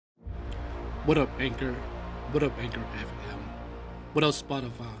What up, Anchor? What up, Anchor FM? What up,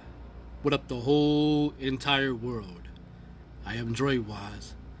 Spotify? What up, the whole entire world? I am Dre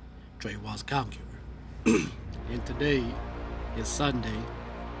Wise Conqueror. And today is Sunday,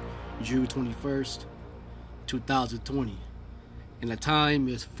 June 21st, 2020. And the time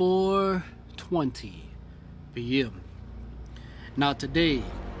is 4:20 p.m. Now today,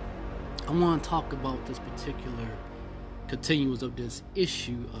 I want to talk about this particular continuance of this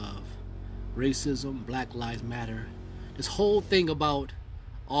issue of racism, Black Lives Matter, this whole thing about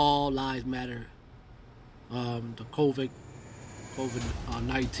all lives matter, the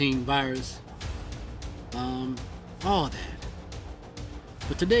COVID-19 virus, all that.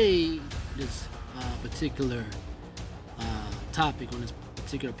 But today, this particular topic on this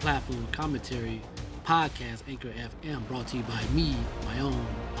particular platform, commentary podcast, Anchor FM, brought to you by me, my own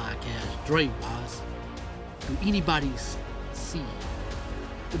podcast, Dre Wise. Do anybody see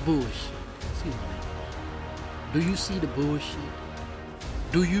the bullshit? Excuse me. Do you see the bullshit?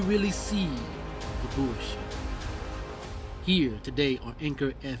 Do you really see the bullshit? Here today on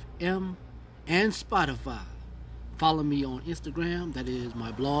Anchor FM and Spotify. Follow me on Instagram, that is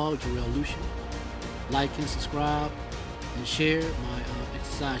my blog, Jarrell Lucian. Like and subscribe and share my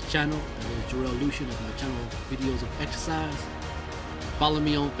exercise channel, that is Jarrell Lucian, that's my channel, videos of exercise. Follow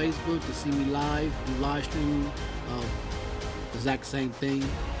me on Facebook to see me live, do live stream of the exact same thing,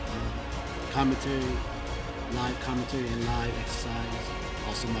 commentary, live commentary and live exercise.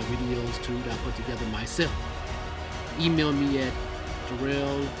 Also my videos too that I put together myself. Email me at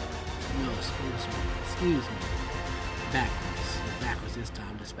excuse me. Backwards this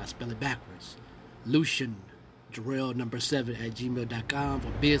time. I spell it backwards. Lucian Jarrell number 7 at gmail.com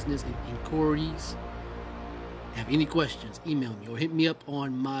for business and inquiries. Have any questions, email me or hit me up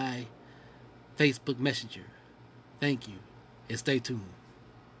on my Facebook Messenger. Thank you and stay tuned.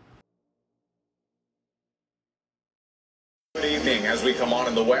 Good evening. As we come on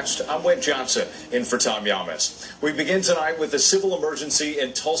in the West, I'm Whit Johnson, in for Tom Yamas. We begin tonight with a civil emergency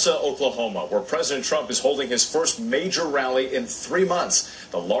in Tulsa, Oklahoma, where President Trump is holding his first major rally in 3 months,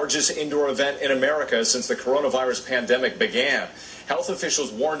 the largest indoor event in America since the coronavirus pandemic began. Health officials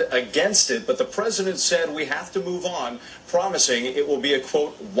warned against it, but the president said we have to move on, promising it will be a,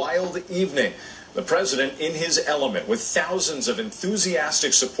 quote, wild evening. The president in his element, with thousands of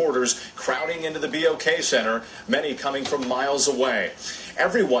enthusiastic supporters crowding into the BOK Center, many coming from miles away.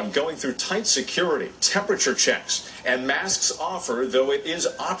 Everyone going through tight security, temperature checks, and masks offered, though it is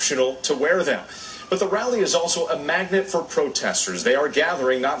optional to wear them. But the rally is also a magnet for protesters. They are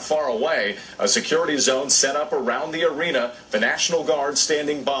gathering not far away, a security zone set up around the arena, the National Guard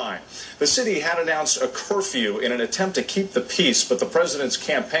standing by. The city had announced a curfew in an attempt to keep the peace, but the president's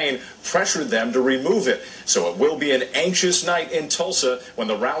campaign pressured them to remove it. So it will be an anxious night in Tulsa when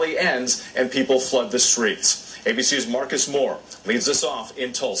the rally ends and people flood the streets. ABC's Marcus Moore leads us off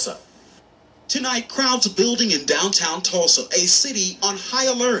in Tulsa. Tonight, crowds building in downtown Tulsa, a city on high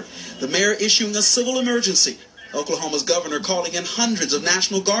alert. The mayor issuing a civil emergency. Oklahoma's governor calling in hundreds of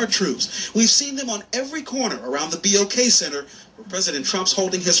National Guard troops. We've seen them on every corner around the BOK Center, where President Trump's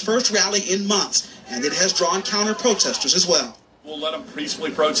holding his first rally in months, and it has drawn counter-protesters as well. We'll let them peacefully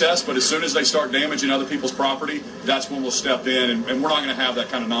protest, but as soon as they start damaging other people's property, that's when we'll step in, and we're not going to have that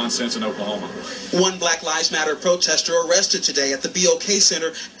kind of nonsense in Oklahoma. One Black Lives Matter protester arrested today at the BOK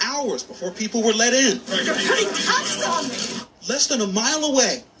Center hours before people were let in. You're putting cuffs on me! Less than a mile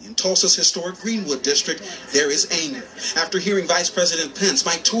away, in Tulsa's historic Greenwood district, there is anger. After hearing Vice President Pence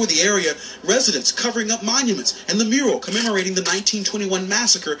might tour the area, residents covering up monuments and the mural commemorating the 1921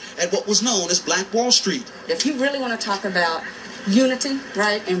 massacre at what was known as Black Wall Street. If you really want to talk about unity,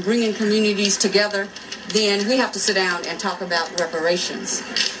 right, and bringing communities together, then we have to sit down and talk about reparations,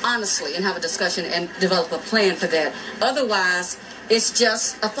 honestly, and have a discussion and develop a plan for that. Otherwise, it's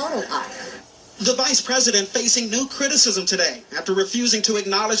just a photo op. The vice president facing new criticism today after refusing to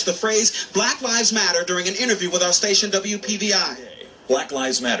acknowledge the phrase Black Lives Matter during an interview with our station WPVI. Black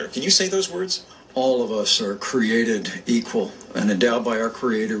Lives Matter. Can you say those words? All of us are created equal and endowed by our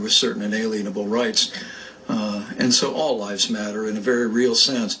Creator with certain inalienable rights. And so all lives matter in a very real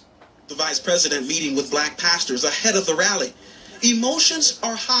sense. The vice president meeting with black pastors ahead of the rally. Emotions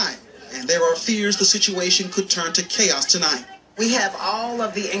are high, and there are fears the situation could turn to chaos tonight. We have all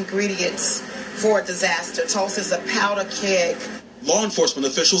of the ingredients for a disaster. Tulsa's a powder keg. Law enforcement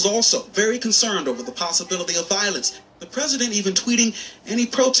officials also very concerned over the possibility of violence. The president even tweeting, any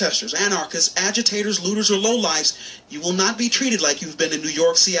protesters, anarchists, agitators, looters, or lowlifes, you will not be treated like you've been in New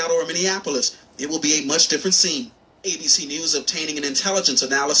York, Seattle, or Minneapolis. It will be a much different scene. ABC News obtaining an intelligence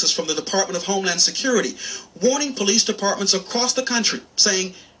analysis from the Department of Homeland Security, warning police departments across the country,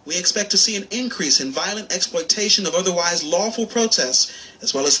 saying We expect to see an increase in violent exploitation of otherwise lawful protests,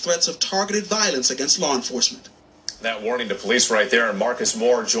 as well as threats of targeted violence against law enforcement. That warning to police right there, and Marcus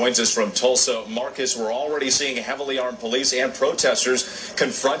Moore joins us from Tulsa. Marcus, we're already seeing heavily armed police and protesters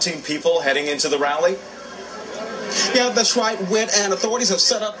confronting people heading into the rally. Yeah, that's right, Whit, and authorities have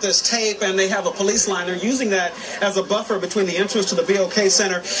set up this tape, and they have a police line. They're using that as a buffer between the entrance to the BOK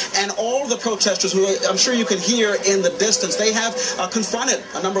Center and all the protesters who I'm sure you can hear in the distance. They have confronted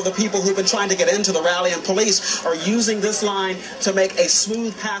a number of the people who've been trying to get into the rally, and police are using this line to make a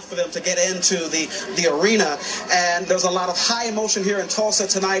smooth path for them to get into the arena. And there's a lot of high emotion here in Tulsa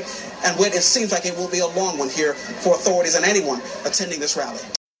tonight, and Whit, it seems like it will be a long one here for authorities and anyone attending this rally.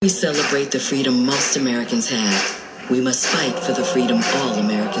 We celebrate the freedom most Americans have. We must fight for the freedom all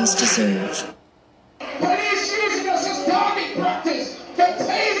Americans deserve. Police using us as target practice for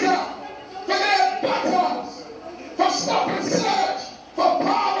taser, for their buttons, for stop and search, for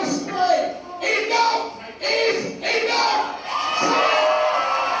power spray. Enough is enough!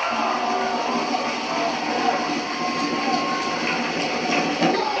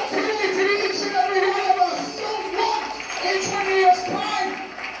 God created each and every one of us so much in 20 years' time.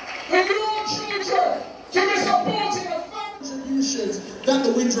 For your children to be supporting the contributions that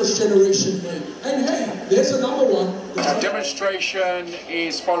the Windrush generation made. And hey, there's another one. Our demonstration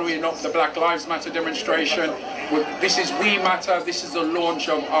is following up the Black Lives Matter demonstration. This is We Matter. This is the launch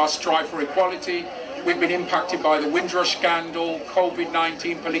of our strive for equality. We've been impacted by the Windrush scandal,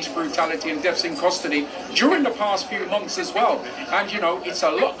 COVID-19, police brutality and deaths in custody during the past few months as well. And you know, it's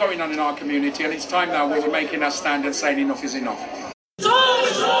a lot going on in our community, and it's time now where we're making our stand and saying enough is enough. George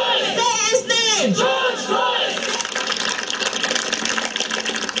Floyd! Say his name! George Floyd!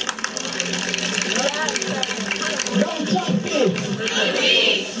 No justice!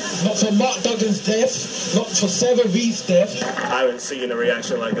 Not for Mark Duggan's death, not for Sarah Reed's death. I haven't seen a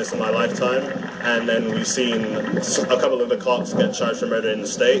reaction like this in my lifetime, and then we've seen a couple of the cops get charged for murder in the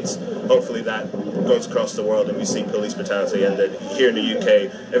States. Hopefully that goes across the world and we see police brutality ended here in the UK.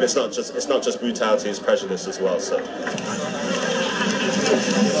 If it's not just brutality, it's prejudice as well. So.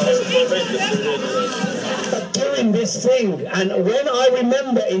 Doing this thing, and when I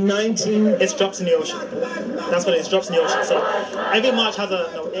remember in it's drops in the ocean. That's what it is, drops in the ocean. So every march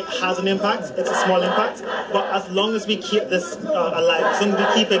has an impact. It's a small impact, but as long as we keep this alive, as long as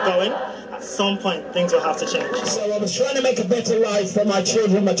we keep it going, at some point things will have to change. So I was trying to make a better life for my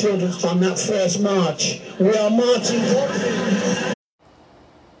children, my children's on that first march. We are marching on.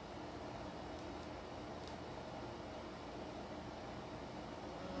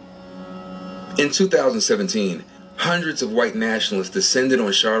 In 2017, hundreds of white nationalists descended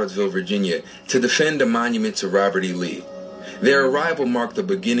on Charlottesville, Virginia to defend a monument to Robert E. Lee. Their arrival marked the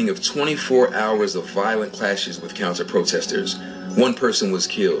beginning of 24 hours of violent clashes with counter-protesters. One person was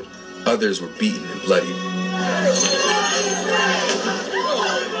killed. Others were beaten and bloodied.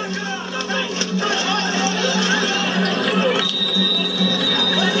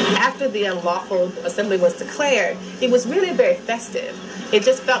 After the unlawful assembly was declared, it was really very festive. It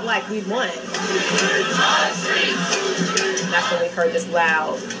just felt like we won. That's when we heard this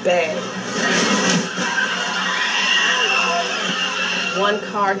loud bang. One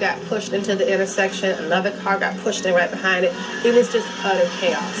car got pushed into the intersection, another car got pushed in right behind it. It was just utter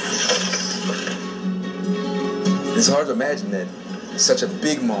chaos. It's hard to imagine that such a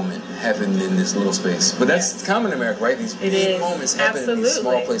big moment happened in this little space. But that's common in America, right? These big moments happen in these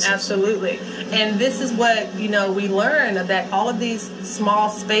small places. Absolutely. And this is what, we learn, that all of these small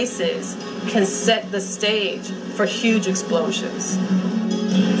spaces can set the stage for huge explosions.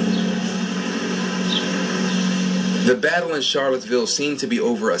 The battle in Charlottesville seemed to be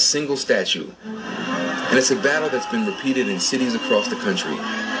over a single statue. And it's a battle that's been repeated in cities across the country.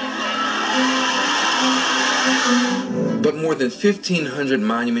 But more than 1,500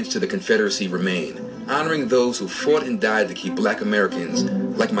 monuments to the Confederacy remain, honoring those who fought and died to keep black Americans,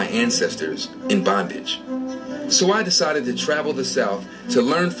 like my ancestors, in bondage. So I decided to travel the South to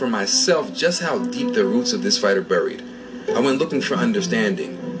learn for myself just how deep the roots of this fight are buried. I went looking for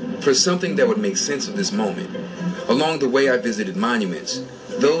understanding, for something that would make sense of this moment. Along the way I visited monuments,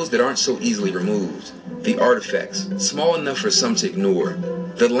 those that aren't so easily removed, the artifacts, small enough for some to ignore,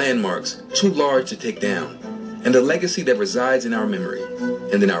 the landmarks, too large to take down, and the legacy that resides in our memory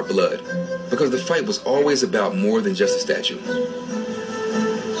and in our blood, because the fight was always about more than just a statue.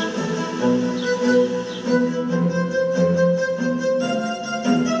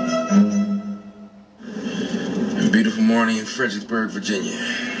 A beautiful morning in Fredericksburg, Virginia.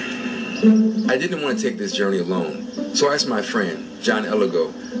 I didn't want to take this journey alone, so I asked my friend, John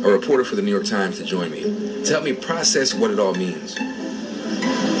Elligo, a reporter for the New York Times, to join me, to help me process what it all means.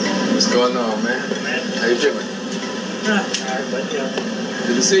 What's going on, man? How you doing?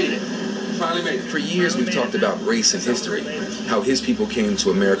 Good to see you. Finally made it. For years, we've talked about race and history, how his people came to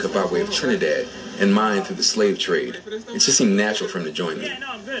America by way of Trinidad and mine through the slave trade. It just seemed natural for him to join me.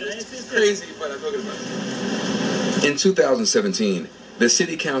 It's crazy, but I'm talking about it. In 2017, the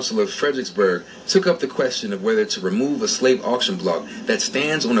city council of Fredericksburg took up the question of whether to remove a slave auction block that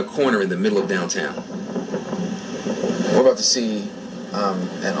stands on a corner in the middle of downtown. We're about to see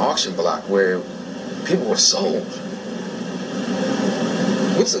an auction block where people were sold.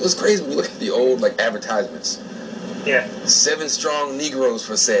 What's crazy when you look at the old advertisements? Yeah. 7 strong Negroes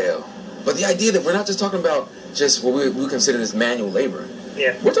for sale. But the idea that we're not just talking about just what we consider as manual labor.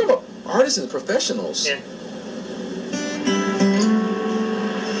 Yeah. We're talking about artisans, professionals. Yeah.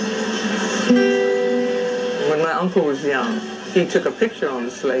 When my uncle was young, he took a picture on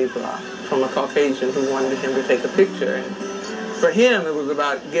the slave block from a Caucasian who wanted him to take a picture. And for him, it was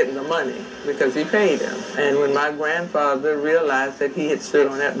about getting the money because he paid him. And when my grandfather realized that he had stood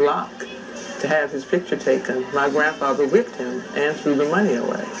on that block to have his picture taken, my grandfather whipped him and threw the money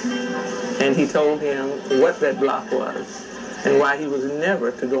away. And he told him what that block was and why he was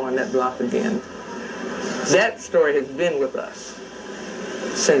never to go on that block again. That story has been with us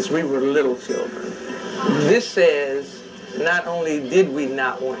since we were little children. This says, not only did we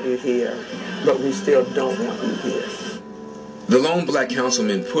not want you here, but we still don't want you here. The lone black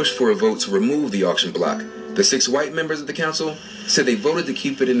councilman pushed for a vote to remove the auction block. The 6 white members of the council said they voted to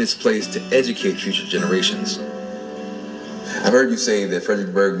keep it in its place to educate future generations. I've heard you say that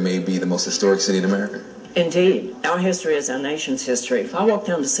Fredericksburg may be the most historic city in America. Indeed. Our history is our nation's history. If I walk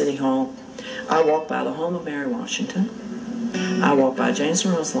down to City Hall, I walk by the home of Mary Washington. I walk by James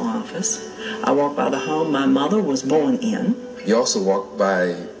Monroe's law office. I walk by the home my mother was born in. You also walk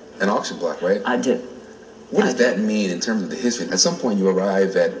by an auction block, right? I do. What does that mean in terms of the history? At some point you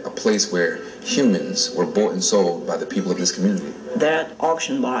arrive at a place where humans were bought and sold by the people of this community. That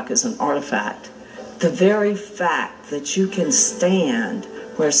auction block is an artifact. The very fact that you can stand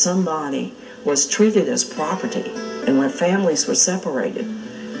where somebody was treated as property and where families were separated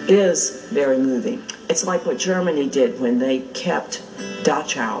is very moving. It's like what Germany did when they kept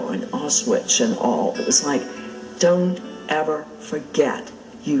Dachau and Auschwitz and all. It was like, don't ever forget.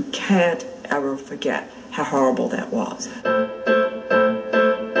 You can't ever forget how horrible that was.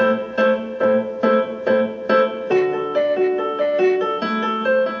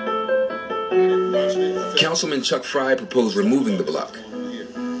 Councilman Chuck Fry proposed removing the block.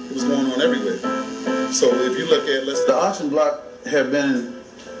 It was going on everywhere. So if you look at, the auction block have been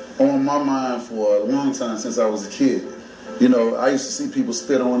on my mind for a long time since I was a kid. You know, I used to see people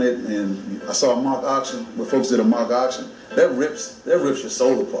spit on it, and I saw a mock auction where folks did a mock auction. That rips your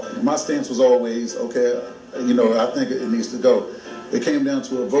soul apart. My stance was always, okay, you know, I think it needs to go. It came down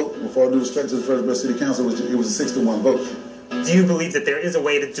to a vote. Before I do respect to the Fredericksburg City Council, it was a 6-1 vote. Do you believe that there is a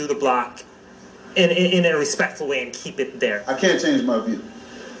way to do the block in a respectful way and keep it there? I can't change my view.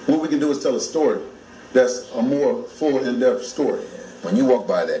 What we can do is tell a story that's a more full, in-depth story. When you walk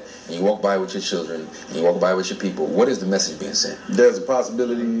by that, and you walk by with your children, and you walk by with your people, what is the message being sent? There's a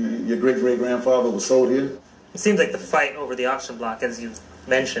possibility your great-great-grandfather was sold here. It seems like the fight over the auction block, as you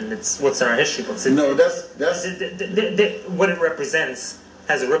mentioned, it's what's in our history books. No, that's what it represents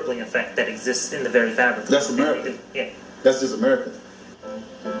has a rippling effect that exists in the very fabric. That's America. Yeah. That's just America.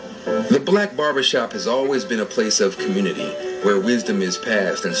 The Black Barbershop has always been a place of community where wisdom is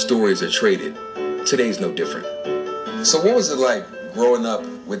passed and stories are traded. Today's no different. So what was it like growing up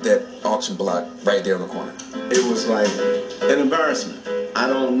with that auction block right there on the corner? It was like an embarrassment. I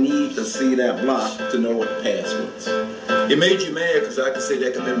don't need to see that block to know what the past was. It made you mad because I could say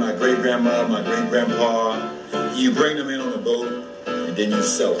that could be my great-grandma, my great-grandpa. You bring them in on a boat and then you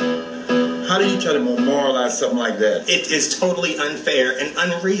sell them. How do you try to memorialize something like that? It is totally unfair and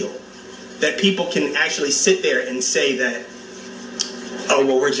unreal that people can actually sit there and say that, oh,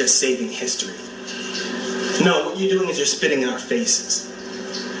 well, we're just saving history. No, what you're doing is you're spitting in our faces.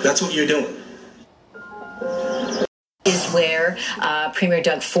 That's what you're doing. Is where Premier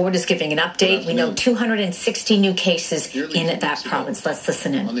Doug Ford is giving an update. We know 260 new cases in that province. Let's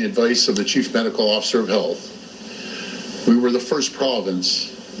listen in. On the advice of the Chief Medical Officer of Health, we were the first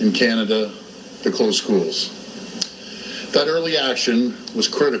province in Canada to close schools. That early action was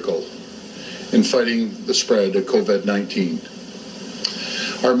critical in fighting the spread of COVID-19.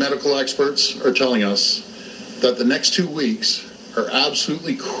 Our medical experts are telling us that the next 2 weeks are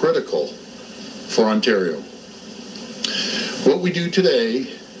absolutely critical for Ontario. What we do today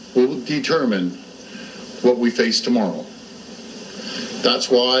will determine what we face tomorrow. That's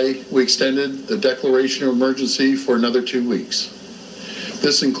why we extended the declaration of emergency for another 2 weeks.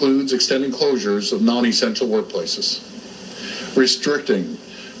 This includes extending closures of non-essential workplaces, restricting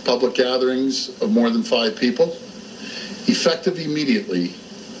public gatherings of more than 5 people. Effective immediately,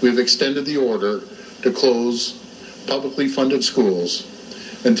 we have extended the order to close publicly funded schools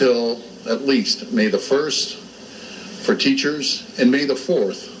until at least May the 1st for teachers and May the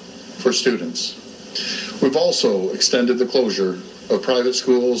 4th for students. We've also extended the closure of private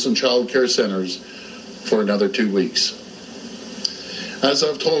schools and child care centers for another 2 weeks. As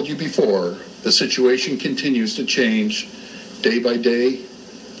I've told you before, the situation continues to change day by day,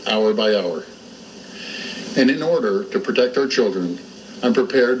 hour by hour. And in order to protect our children, I'm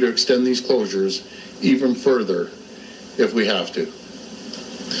prepared to extend these closures even further if we have to.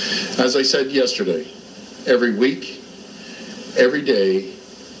 As I said yesterday, every week, every day,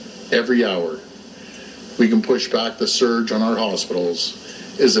 every hour, we can push back the surge on our hospitals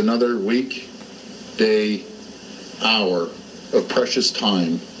is another week, day, hour of precious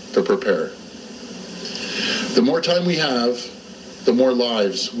time to prepare. The more time we have, the more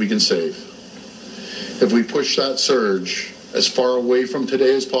lives we can save. If we push that surge as far away from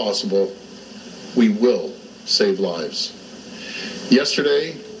today as possible, we will save lives.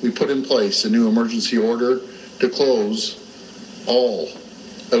 Yesterday, we put in place a new emergency order to close all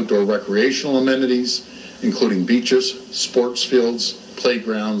outdoor recreational amenities, including beaches, sports fields,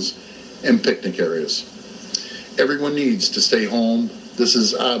 playgrounds, and picnic areas. Everyone needs to stay home. This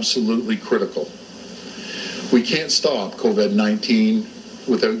is absolutely critical. We can't stop COVID-19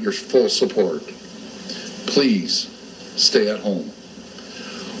 without your full support. Please stay at home.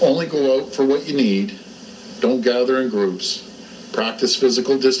 Only go out for what you need. Don't gather in groups. Practice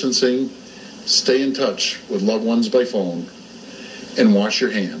physical distancing. Stay in touch with loved ones by phone. And wash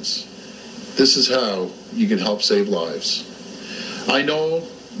your hands. This is how you can help save lives. I know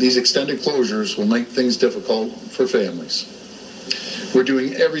these extended closures will make things difficult for families. We're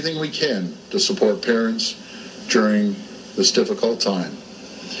doing everything we can to support parents during this difficult time.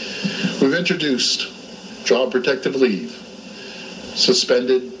 We've introduced job protective leave,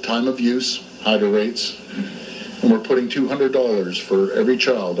 suspended time of use, HIDA rates, and we're putting $200 for every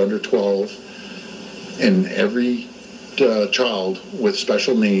child under 12 and every child with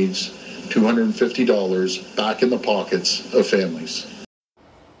special needs, $250 back in the pockets of families.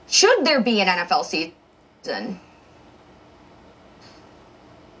 Should there be an NFL season?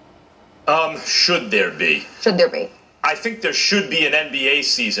 Should there be? Should there be? I think there should be an NBA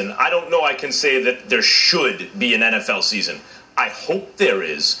season. I don't know I can say that there should be an NFL season. I hope there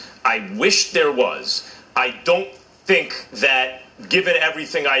is. I wish there was. I don't think that, given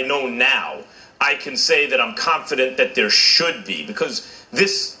everything I know now, I can say that I'm confident that there should be, because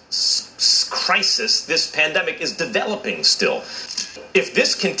this crisis, this pandemic is developing still. If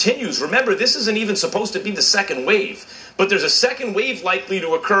this continues, remember, this isn't even supposed to be the second wave, but there's a second wave likely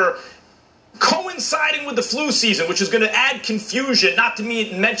to occur coinciding with the flu season, which is going to add confusion, not to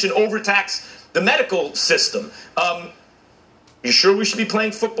mention overtax the medical system. You sure we should be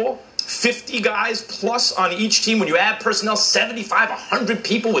playing football? 50 guys plus on each team. When you add personnel, 75, 100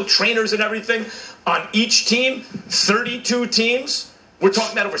 people with trainers and everything on each team, 32 teams. We're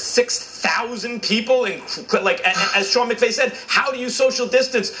talking about over 6,000 people. And like, as Sean McVay said, how do you social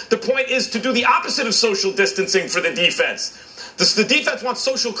distance? The point is to do the opposite of social distancing for the defense. The defense wants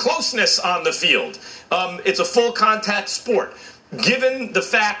social closeness on the field. It's a full contact sport. Given the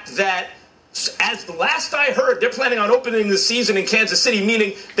fact that, as the last I heard, they're planning on opening the season in Kansas City,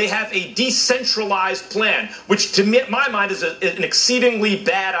 meaning they have a decentralized plan, which to me, my mind is an exceedingly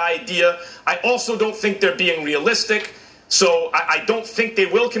bad idea. I also don't think they're being realistic. So I don't think they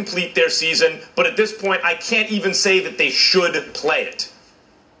will complete their season. But at this point, I can't even say that they should play it.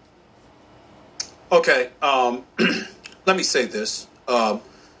 Okay. Let me say this.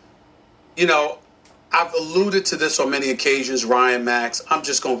 You know, I've alluded to this on many occasions, Ryan, Max. I'm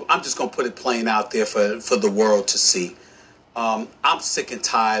just gonna put it plain out there for the world to see. I'm sick and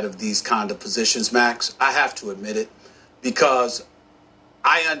tired of these kind of positions, Max. I have to admit it, because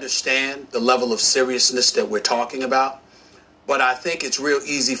I understand the level of seriousness that we're talking about, but I think it's real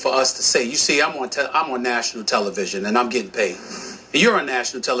easy for us to say. You see, I'm on national television and I'm getting paid. And you're on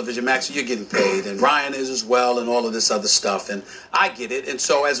national television, Max, and you're getting paid, and Ryan is as well, and all of this other stuff, and I get it. And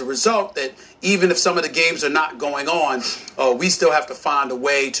so as a result, that even if some of the games are not going on, we still have to find a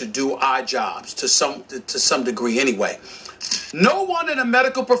way to do our jobs to some degree anyway. No one in the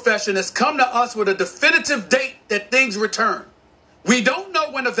medical profession has come to us with a definitive date that things return. We don't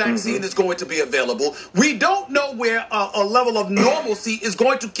know when a vaccine is going to be available. We don't know where a level of normalcy is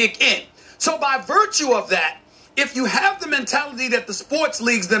going to kick in. So by virtue of that, if you have the mentality that the sports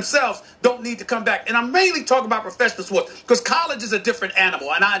leagues themselves don't need to come back, and I'm mainly talking about professional sports because college is a different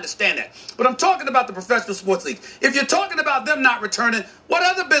animal, and I understand that. But I'm talking about the professional sports league. If you're talking about them not returning, what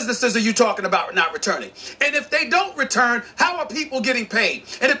other businesses are you talking about not returning? And if they don't return, how are people getting paid?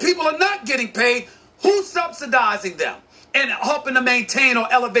 And if people are not getting paid, who's subsidizing them and helping to maintain or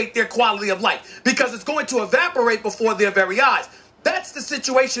elevate their quality of life? Because it's going to evaporate before their very eyes. That's the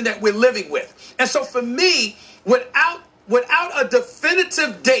situation that we're living with. And so for me, without a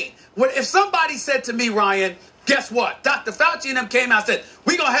definitive date, if somebody said to me, Ryan, guess what? Dr. Fauci and them came out and said,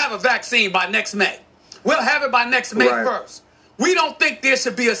 we're going to have a vaccine by next May. We'll have it by next May 1st. We don't think there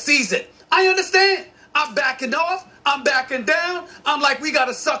should be a season. I understand. I'm backing off. I'm backing down. I'm like, we got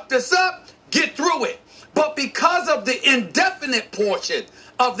to suck this up, get through it. But because of the indefinite portion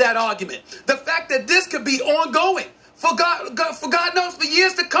of that argument, the fact that this could be ongoing, for God knows, for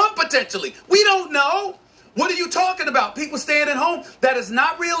years to come, potentially. We don't know. What are you talking about? People staying at home? That is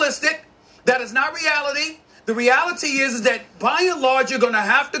not realistic. That is not reality. The reality is that, by and large, you're going to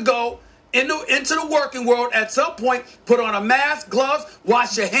have to go into the working world at some point, put on a mask, gloves,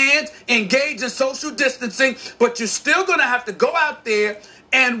 wash your hands, engage in social distancing, but you're still going to have to go out there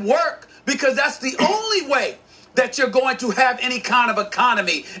and work, because that's the only way that you're going to have any kind of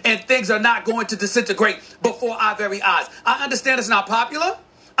economy and things are not going to disintegrate before our very eyes. I understand it's not popular.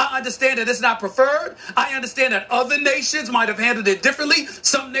 I understand that it's not preferred. I understand that other nations might have handled it differently.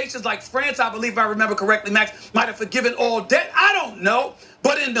 Some nations like France, I believe, if I remember correctly, Max, might have forgiven all debt. I don't know.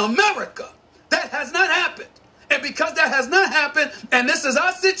 But in America, that has not happened. And because that has not happened, and this is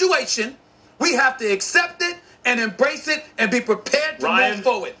our situation, we have to accept it and embrace it and be prepared to move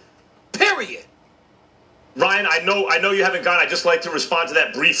forward. Period. Ryan, I know you haven't gone. I'd just like to respond to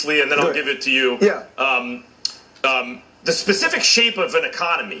that briefly, and then I'll give it to you. Yeah. The specific shape of an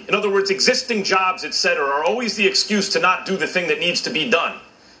economy, in other words, existing jobs, et cetera, are always the excuse to not do the thing that needs to be done.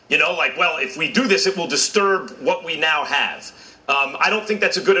 You know, like, well, if we do this, it will disturb what we now have. I don't think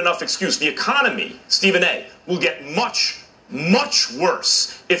that's a good enough excuse. The economy, Stephen A., will get much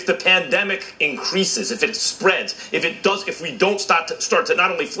worse if the pandemic increases, if it spreads, if we don't start to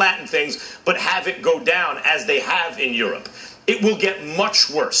not only flatten things, but have it go down as they have in Europe. It will get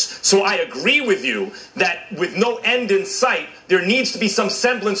much worse. So I agree with you that with no end in sight, there needs to be some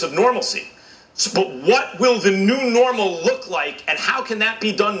semblance of normalcy. But what will the new normal look like, and how can that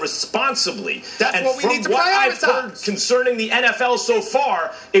be done responsibly? That's what we need to prioritize. From what I've heard concerning the NFL so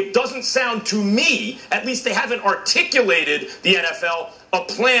far, it doesn't sound to me, at least they haven't articulated, the NFL, a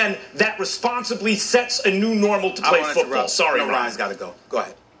plan that responsibly sets a new normal to play football. Sorry, Ryan. Ryan's got to go. Go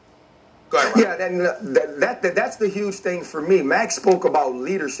ahead. Go ahead, Ryan. Yeah, that's the huge thing for me. Max spoke about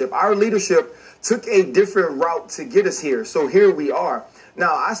leadership. Our leadership took a different route to get us here. So here we are.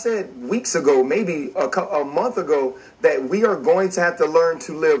 Now, I said weeks ago, maybe a month ago, that we are going to have to learn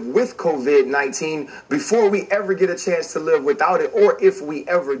to live with COVID-19 before we ever get a chance to live without it, or if we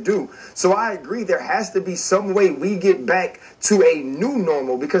ever do. So I agree there has to be some way we get back to a new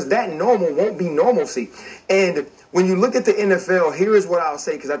normal, because that normal won't be normalcy. And when you look at the NFL, here is what I'll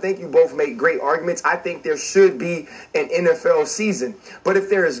say, because I think you both make great arguments. I think there should be an NFL season. But if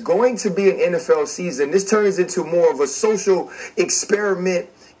there is going to be an NFL season, this turns into more of a social experiment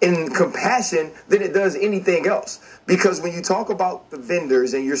in compassion than it does anything else. Because when you talk about the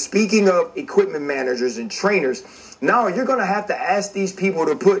vendors and you're speaking of equipment managers and trainers, now you're going to have to ask these people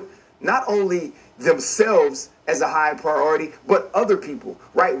to put not only themselves as a high priority, but other people,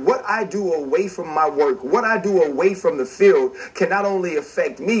 right? What I do away from my work, what I do away from the field can not only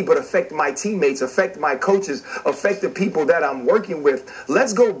affect me, but affect my teammates, affect my coaches, affect the people that I'm working with.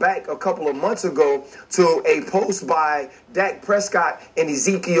 Let's go back a couple of months ago to a post by Dak Prescott and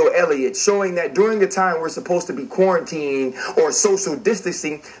Ezekiel Elliott showing that during the time we're supposed to be quarantining or social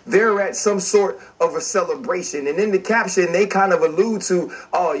distancing, they're at some sort of a celebration. And in the caption, they kind of allude to,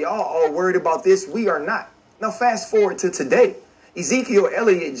 oh, y'all all worried about this. We are not. Now, fast forward to today. Ezekiel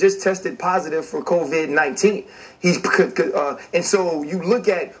Elliott just tested positive for COVID-19. And so you look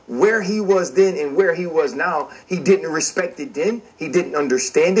at where he was then and where he was now. He didn't respect it then. He didn't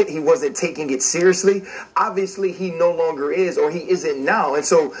understand it. He wasn't taking it seriously. Obviously, he no longer is, or he isn't now. And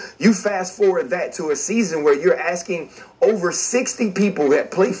so you fast forward that to a season where you're asking over 60 people that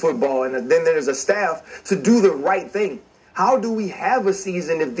play football, and then there's a staff, to do the right thing. How do we have a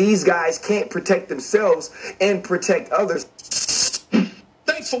season if these guys can't protect themselves and protect others?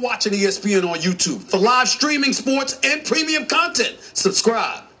 Thanks for watching ESPN on YouTube. For live streaming, sports, and premium content,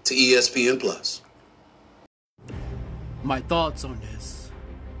 subscribe to ESPN Plus. My thoughts on this.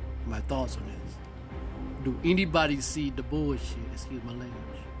 Do anybody see the bullshit? Excuse my language.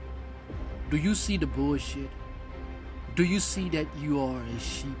 Do you see the bullshit Do you see that you are a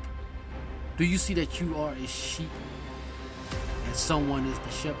sheep? Do you see that you are a sheep and someone is the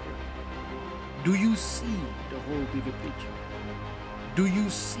shepherd? Do you see the whole bigger picture? Do you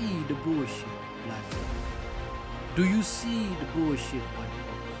see the bullshit, black folks? Do you see the bullshit, white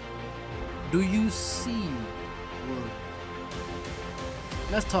folks? Do you see word?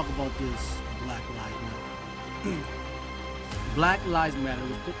 Let's talk about this Black Lives Matter. Black Lives Matter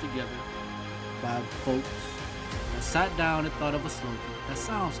was put together by folks that sat down and thought of a slogan that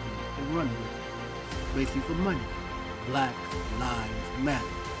sounds good and run with it. Basically for money. Black Lives Matter.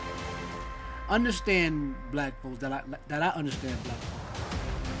 Understand, black folks, that I understand black folks.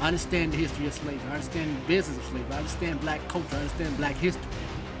 I understand the history of slavery. I understand the business of slavery. I understand black culture. I understand black history.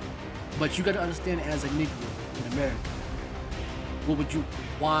 But you got to understand it as a Negro in America.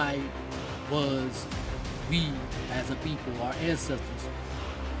 Why was we as a people, our ancestors,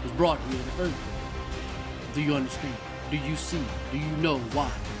 was brought here in the first place? Do you understand? Do you see? Do you know why?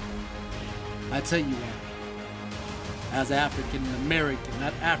 I tell you why. As African American,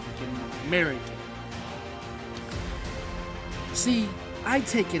 not African American. See, I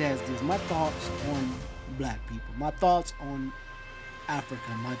take it as this. My thoughts on black people. My thoughts on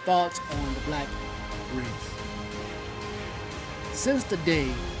Africa. My thoughts on the black race. Since the day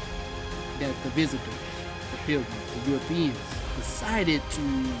that the visitors, the pilgrims, the Europeans decided to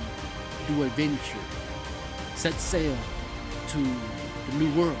do a venture, set sail to the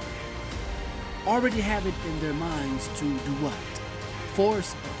New World, already have it in their minds to do what?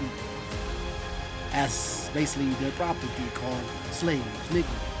 Force people as basically their property called slaves, Negroes,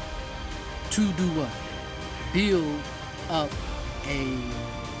 to do what? Build up a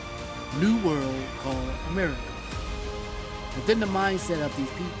new world called America. Within the mindset of these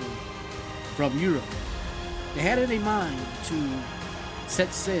people from Europe, they had in their mind to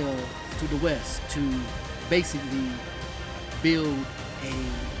set sail to the West to basically build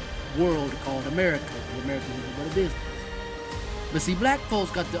a world called America. The American people go to business. But see, black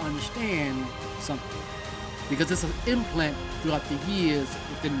folks got to understand something, because it's an implant throughout the years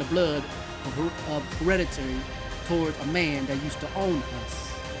within the blood of hereditary towards a man that used to own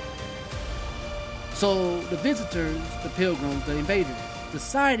us. So the visitors, the pilgrims, the invaders,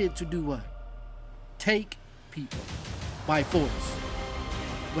 decided to do what? Take people by force,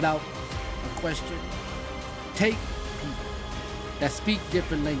 without a question. Take people that speak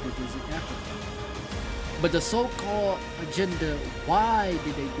different languages in Africa. But the so-called agenda, why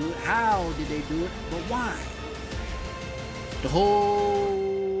did they do it? How did they do it? But why? The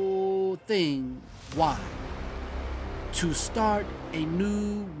whole thing, why? To start a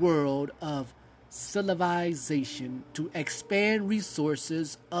new world of civilization, to expand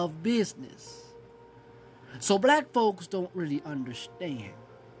resources of business. So black folks don't really understand.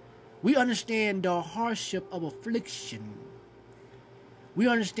 We understand the hardship of affliction. We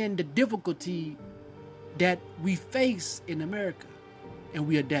understand the difficulty that we face in America, and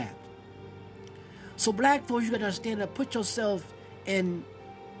we adapt. So black folks, you gotta understand that. Put yourself in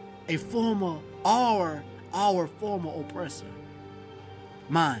a former, our former oppressor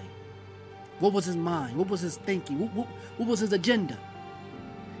mind. What was his mind? What was his thinking? What was his agenda?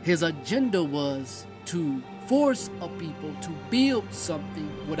 His agenda was to force a people to build something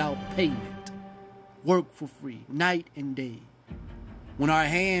without payment, work for free, night and day. When our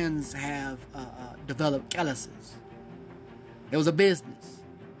hands have developed calluses, it was a business.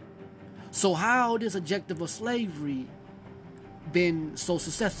 So how this objective of slavery been so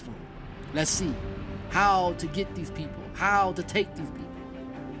successful? Let's see. How to get these people, how to take these people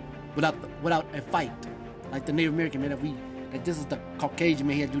without a fight, like the Native American man that this is the Caucasian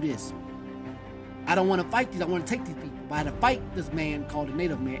man, he had to do this. I don't want to fight these, I want to take these people. But I had to fight this man called the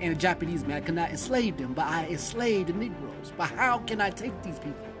Native man and a Japanese man. I could not enslave them, but I enslaved the Negroes. But how can I take these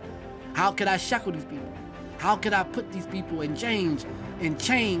people? How could I shackle these people? How could I put these people in chains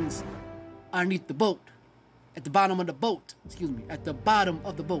underneath the boat? At the bottom of the boat, at the bottom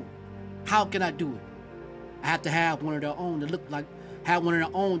of the boat. How can I do it? I have to have one of their own that looks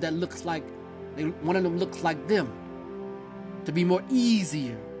like one of them looks like them, to be more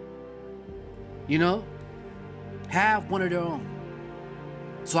easier. You know? Have one of their own,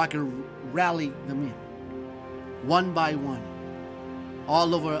 so I can rally them in, one by one,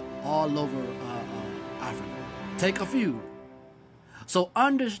 all over Africa. Take a few. So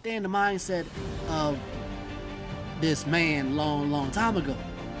understand the mindset of this man long time ago.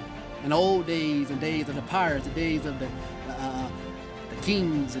 In the old days and days of the pirates, the days of the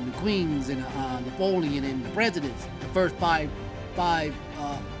kings and the queens and Napoleon and the presidents, the first five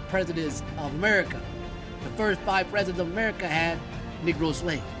presidents of America. The first 5 presidents of America had Negro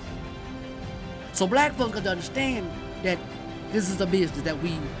slaves. So black folks got to understand that this is a business that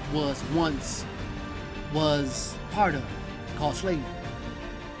we once was part of, called slavery.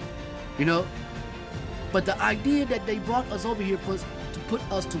 You know? But the idea that they brought us over here was to put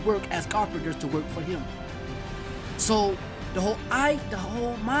us to work as carpenters to work for him. So the whole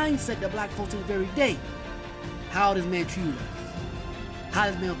mindset that black folks in the very day, how does man treat us?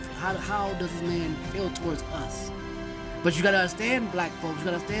 How does this man feel towards us? But you gotta understand, black folks, you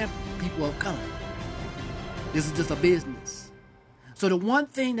gotta understand people of color. This is just a business. So the one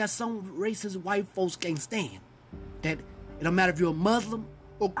thing that some racist white folks can't stand, that it don't matter if you're a Muslim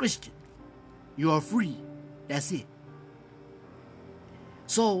or Christian, you are free. That's it.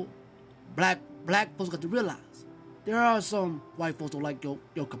 So black folks got to realize there are some white folks who don't like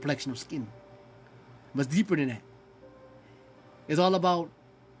your complexion of skin. But it's deeper than that. It's all about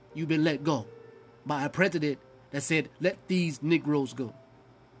you've been let go by a president that said, let these Negroes go.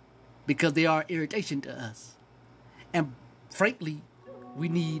 Because they are irritation to us. And frankly, we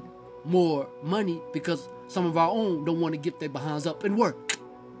need more money because some of our own don't want to get their behinds up and work.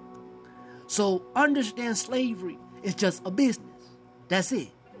 So understand slavery is just a business. That's it.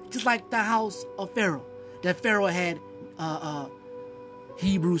 Just like the house of Pharaoh. That Pharaoh had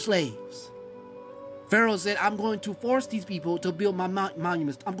Hebrew slaves. Pharaoh said, I'm going to force these people to build my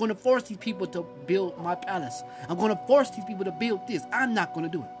monuments. I'm going to force these people to build my palace. I'm going to force these people to build this. I'm not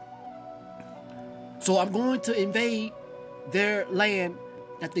going to do it. So I'm going to invade their land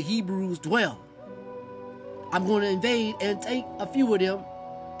that the Hebrews dwell. I'm going to invade and take a few of them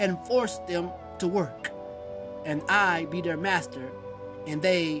and force them to work. And I be their master, and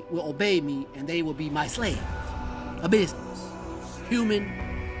they will obey me, and they will be my slave. A business. Human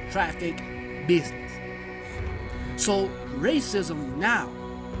traffic business. So racism now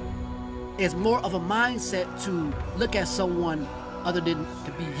is more of a mindset to look at someone other than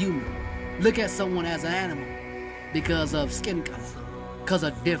to be human. Look at someone as an animal because of skin color, because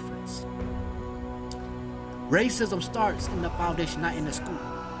of difference. Racism starts in the foundation, not in the school.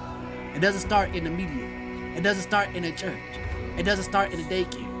 It doesn't start in the media. It doesn't start in the church. It doesn't start in the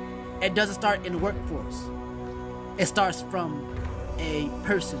daycare. It doesn't start in the workforce. It starts from a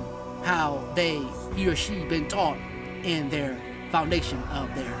person, how he or she been taught in their foundation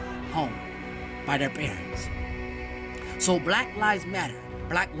of their home by their parents. So Black Lives Matter.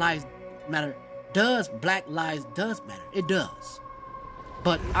 Black Lives Matter does. Black Lives does matter. It does.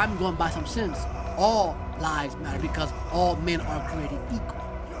 But I'm going by some sense. All lives matter because all men are created equal.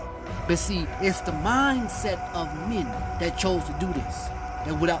 But see, it's the mindset of men that chose to do this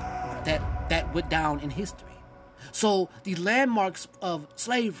that went down in history. So the landmarks of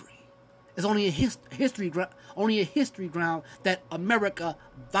slavery is only a history ground that America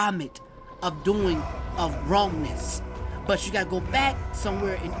vomit of wrongness. But you gotta go back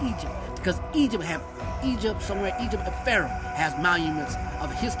somewhere in Egypt because Egypt and Pharaoh has monuments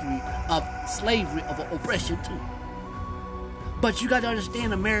of history of slavery, of oppression too. But you got to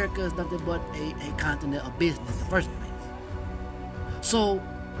understand, America is nothing but a continent of business in the first place. So,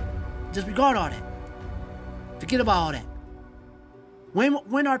 disregard all that. Forget about all that.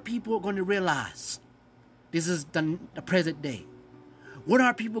 When are people going to realize this is the present day? When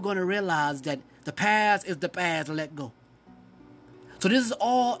are people going to realize that the past is the past and let go? So this is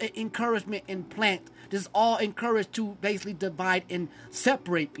all an encouragement and plant. This is all encouraged to basically divide and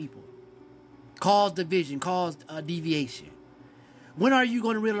separate people. Cause division, cause deviation. When are you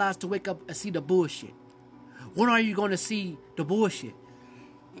going to realize to wake up and see the bullshit? When are you going to see the bullshit?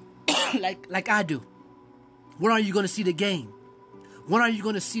 like I do. When are you going to see the game? When are you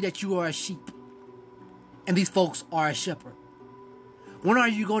going to see that you are a sheep and these folks are a shepherd? When are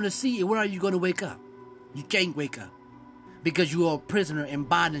you going to see and when are you going to wake up? You can't wake up because you are a prisoner in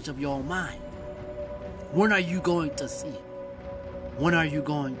bondage of your own mind. When are you going to see? When are you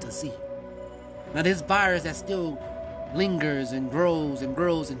going to see? Now this virus that still lingers and grows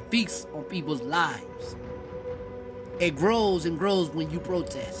and feasts on people's lives. It grows and grows when you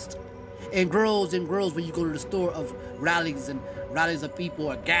protest. It grows and grows when you go to the store of rallies of people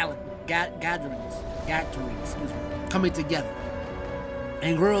or gatherings, coming together.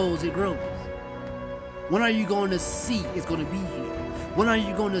 And grows, it grows. When are you going to see it's going to be here? When are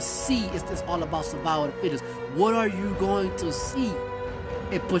you going to see it's all about survival of the fittest? What are you going to see?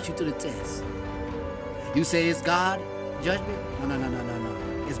 It puts you to the test. You say it's God judgment?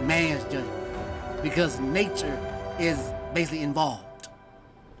 No. It's man's judgment. Because nature is basically involved.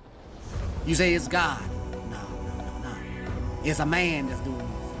 You say it's God. No. It's a man that's doing this.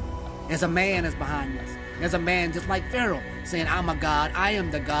 It's a man that's behind this. There's a man just like Pharaoh saying, I'm a God, I am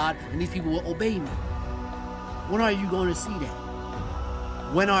the God, and these people will obey me. When are you going to see that?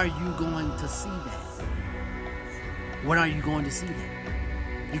 When are you going to see that? When are you going to see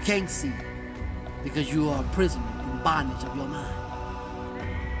that? You can't see it because you are a prisoner in bondage of your mind.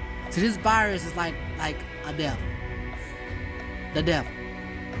 So this virus is like a devil. The devil.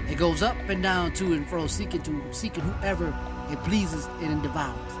 It goes up and down, to and fro, seeking whoever it pleases and it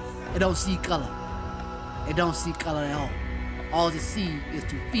devours. It don't see color. It don't see color at all. All it see is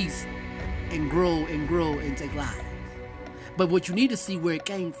to feast and grow and take lives. But what you need to see where it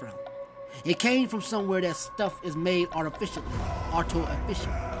came from. It came from somewhere that stuff is made artificially. Artificial,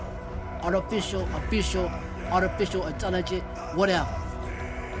 intelligent, whatever.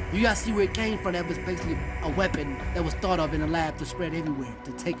 You gotta see where it came from. That was basically a weapon that was thought of in a lab to spread everywhere,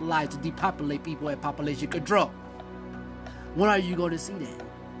 to take lives, to depopulate people at population control. When are you going to see that?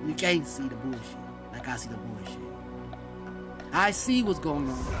 You can't see the bullshit like I see the bullshit. I see what's going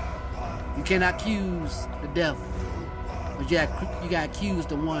on. You cannot accuse the devil, but you got to accuse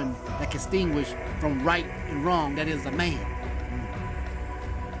the one that can distinguish from right and wrong, that is a man.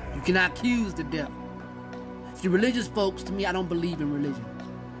 You cannot accuse the devil. See, religious folks, to me, I don't believe in religion.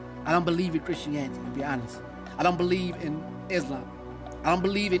 I don't believe in Christianity, to be honest. I don't believe in Islam. I don't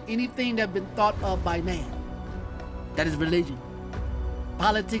believe in anything that's been thought of by man. That is religion.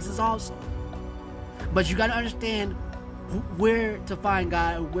 Politics is also. But you got to understand where to find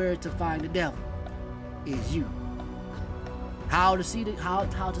God and where to find the devil is you. How to see how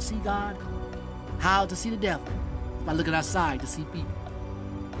to see God, how to see the devil. By looking outside to see people.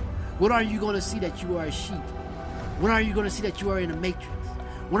 When are you going to see that you are a sheep? When are you going to see that you are in a matrix?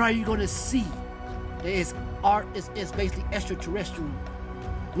 When are you going to see that it's basically extraterrestrial?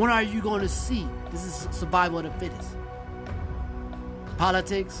 When are you going to see this is survival of the fittest?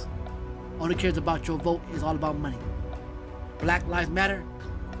 Politics only cares about your vote. It's all about money. Black lives matter.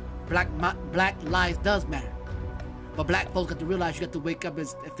 Black lives does matter. But black folks got to realize you got to wake up and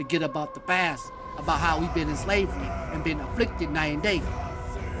forget about the past, about how we've been in slavery and been afflicted night and day.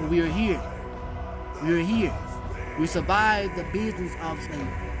 But we are here. We are here. We survived the business of slavery.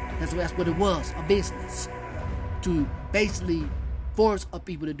 That's what it was, a business. To basically force a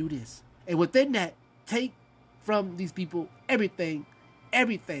people to do this. And within that, take from these people everything.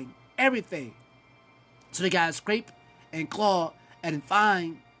 So they gotta scrape and claw and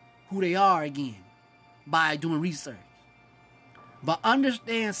find who they are again by doing research. But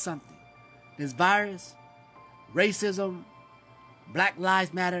understand something. This virus, racism, Black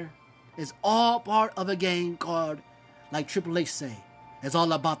Lives Matter is all part of a game called, like Triple H say, it's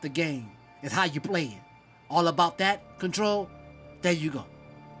all about the game. It's how you play it. All about that control. There you go.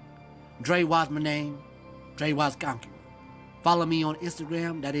 Dre Watts my name. Dre Watts Conqueror. Follow me on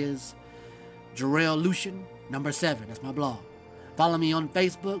Instagram. That is Jarrell Lucian 7. That's my blog. Follow me on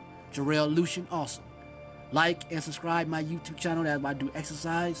Facebook. Jarrell Lucian also. Like and subscribe my YouTube channel. That's where I do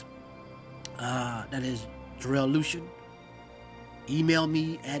exercise. That is Jarrell Lucian. Email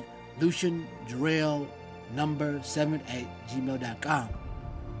me at lucianjarrell7@gmail.com.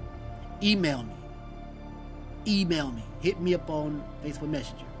 Email me. Hit me up on Facebook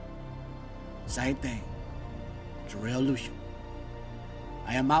Messenger. Same thing. Jarrell Lucian.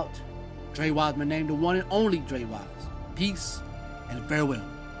 I am out. Dre Watts, my name, the one and only Dre Watts. Peace and farewell.